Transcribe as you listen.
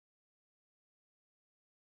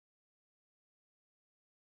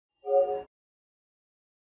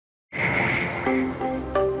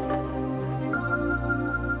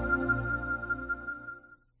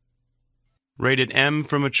Rated M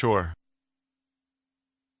for mature.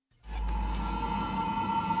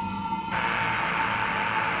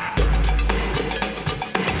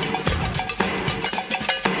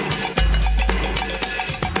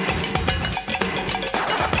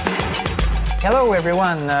 Hello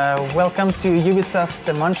everyone, welcome to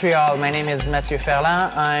Ubisoft Montreal. My name is Mathieu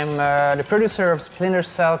Ferland. I'm the producer of Splinter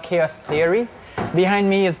Cell Chaos Theory. Behind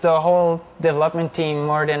me is the whole development team,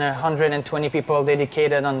 more than 120 people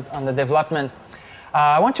dedicated on the development.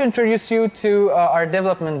 I want to introduce you to our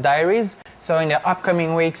development diaries. So in the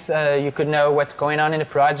upcoming weeks, you could know what's going on in the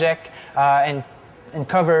project and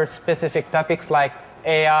cover specific topics like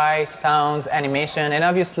AI, sounds, animation, and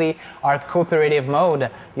obviously our cooperative mode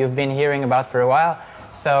you've been hearing about for a while.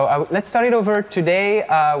 So let's start it over today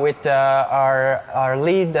with our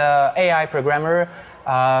lead AI programmer,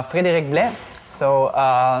 Frédérick Blais. So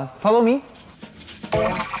follow me.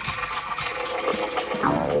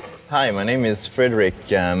 Hi, my name is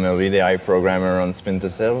Frédérick. I'm a lead AI programmer on Splinter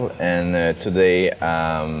Cell, and today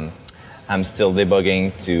I'm still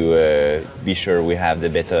debugging to be sure we have the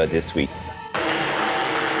beta this week.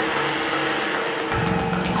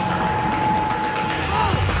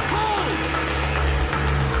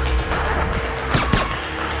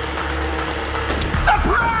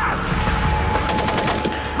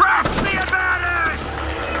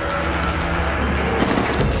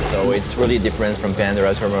 So it's really different from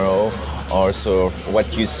Pandora Tomorrow, also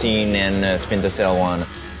what you've seen in Splinter Cell 1.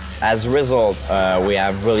 As a result, we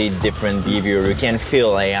have really different behavior. You can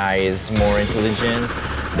feel AI is more intelligent.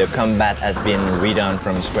 The combat has been redone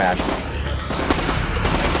from scratch.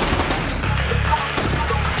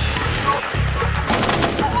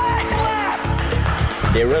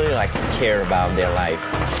 They really care about their life.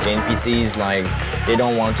 The NPCs they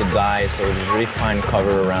don't want to die, so they really find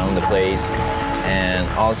cover around the place. And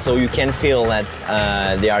also you can feel that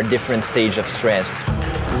they are different stage of stress.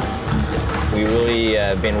 We really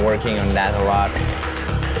been working on that a lot.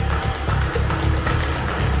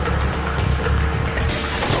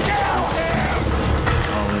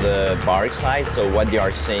 On the bark side, so what they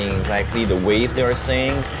are saying, exactly the waves they are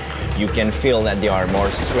saying, you can feel that they are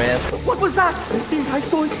more stressed. What was that? I think I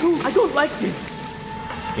saw it too. I don't like this.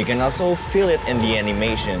 You can also feel it in the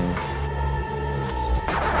animation.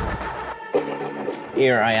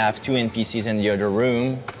 Here I have two NPCs in the other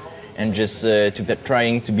room, and just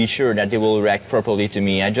trying to be sure that they will react properly to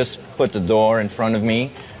me. I just put the door in front of me,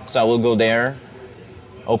 so I will go there,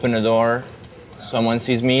 open the door, someone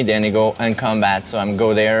sees me, then they go in combat. So I'm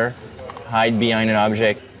go there, hide behind an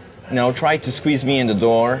object, try to squeeze me in the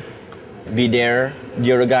door, be there,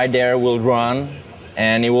 the other guy there will run,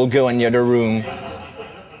 and he will go in the other room,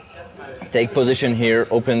 take position here,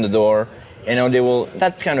 open the door.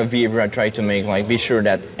 That's kind of behavior I try to make, be sure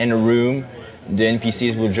that in a room, the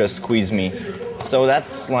NPCs will just squeeze me. So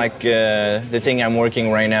that's the thing I'm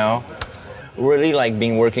working right now. Really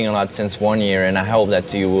been working a lot since 1 year, and I hope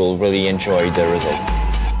that you will really enjoy the results.